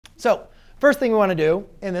So first thing we want to do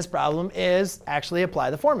in this problem is actually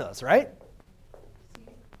apply the formulas, right?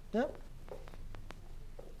 Yep.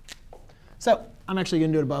 So I'm actually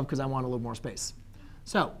going to do it above because I want a little more space.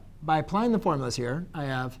 So by applying the formulas here, I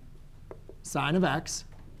have sine of x,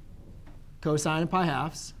 cosine of pi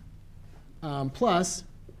halves, plus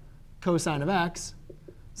cosine of x,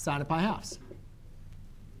 sine of pi halves.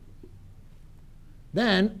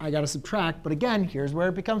 Then I got to subtract. But again, here's where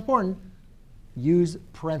it becomes important. Use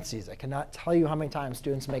parentheses. I cannot tell you how many times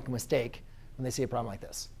students make a mistake when they see a problem like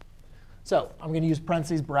this. So I'm going to use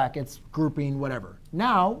parentheses, brackets, grouping, whatever.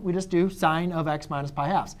 Now we just do sine of x minus pi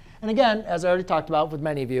halves. And again, as I already talked about with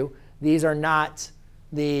many of you, these are not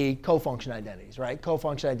the cofunction identities, right?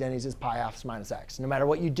 Cofunction identities is pi halves minus x. No matter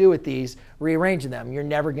what you do with these, rearranging them, you're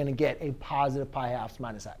never going to get a positive pi halves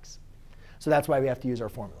minus x. So that's why we have to use our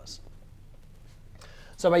formulas.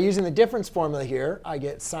 So by using the difference formula here, I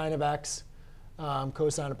get sine of x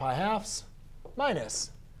cosine of pi halves minus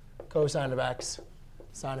cosine of x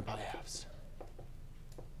sine of pi halves.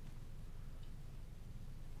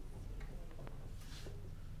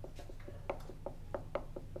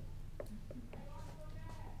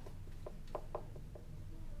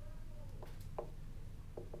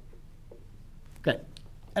 OK.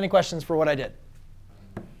 Any questions for what I did?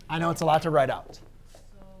 I know it's a lot to write out.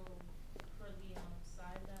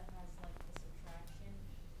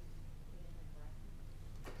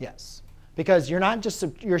 Yes, because you're not just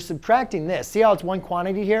you're subtracting this. See how it's one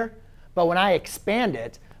quantity here? But when I expand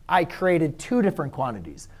it, I created two different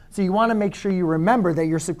quantities. So you want to make sure you remember that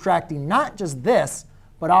you're subtracting not just this,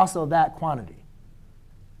 but also that quantity.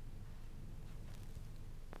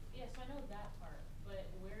 Yes, I know that part. But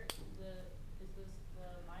where is the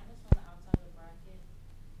minus on the outside of the bracket?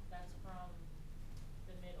 That's from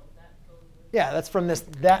the middle. That goes with Yeah, that's from this.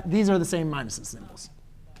 These are the same minuses symbols.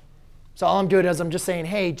 So all I'm doing is I'm just saying,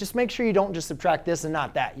 hey, just make sure you don't just subtract this and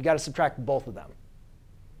not that. You got to subtract both of them.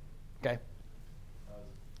 OK?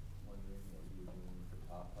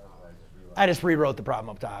 I just rewrote the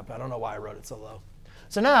problem up top. I don't know why I wrote it so low.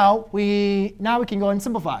 So now we can go ahead and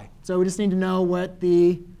simplify. So we just need to know what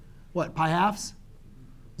pi halves?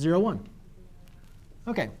 0, 1.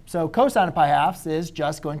 OK, so cosine of pi halves is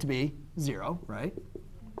just going to be 0, right?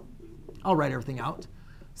 I'll write everything out.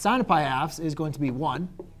 Sine of pi halves is going to be 1.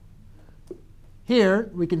 Here,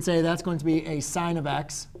 we can say that's going to be a sine of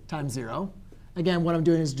x times 0. Again, what I'm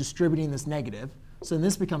doing is distributing this negative. So then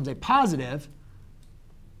this becomes a positive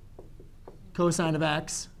cosine of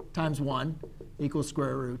x times 1 equals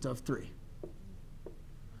square root of 3.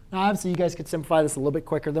 Now, obviously, you guys could simplify this a little bit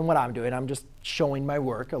quicker than what I'm doing. I'm just showing my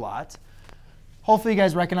work a lot. Hopefully, you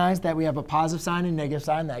guys recognize that we have a positive sign and negative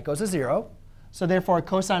sign. That goes to 0. So therefore,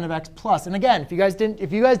 cosine of x plus. And again, if you guys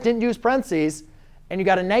didn't use parentheses, and you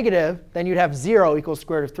got a negative, then you'd have 0 equals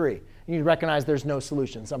square root of 3. And you'd recognize there's no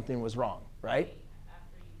solution. Something was wrong, right?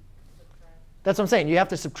 That's what I'm saying. You have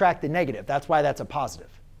to subtract the negative. That's why that's a positive,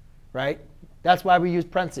 right? That's why we use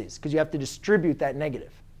parentheses, because you have to distribute that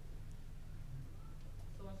negative.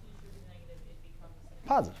 So once you distribute the negative, it becomes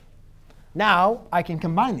Positive. Now I can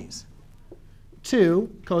combine these. 2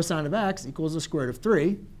 cosine of x equals the square root of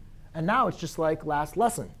 3. And now it's just like last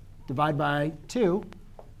lesson. Divide by 2.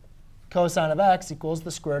 Cosine of x equals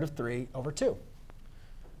the square root of 3 over 2.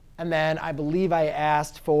 And then I believe I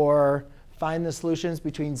asked for find the solutions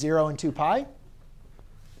between 0 and 2 pi.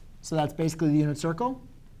 So that's basically the unit circle,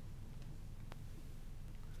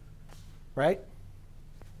 right?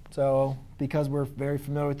 So because we're very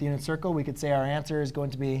familiar with the unit circle, we could say our answer is going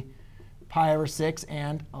to be pi over 6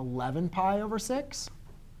 and 11 pi over 6.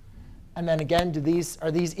 And then again,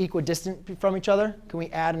 are these equidistant from each other? Can we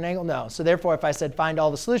add an angle? No. So therefore, if I said find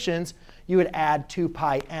all the solutions, you would add 2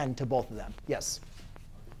 pi n to both of them. Yes?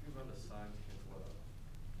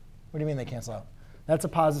 What do you mean they cancel out? That's a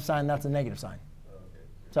positive sign. That's a negative sign.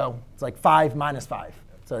 So it's like 5 minus 5.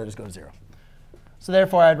 So it just goes 0. So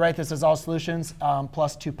therefore, I'd write this as all solutions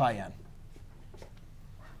plus 2 pi n.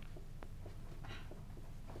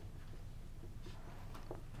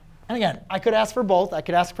 And again, I could ask for both. I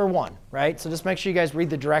could ask for 1, right? So just make sure you guys read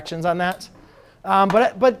the directions on that.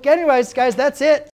 But anyways, guys, that's it.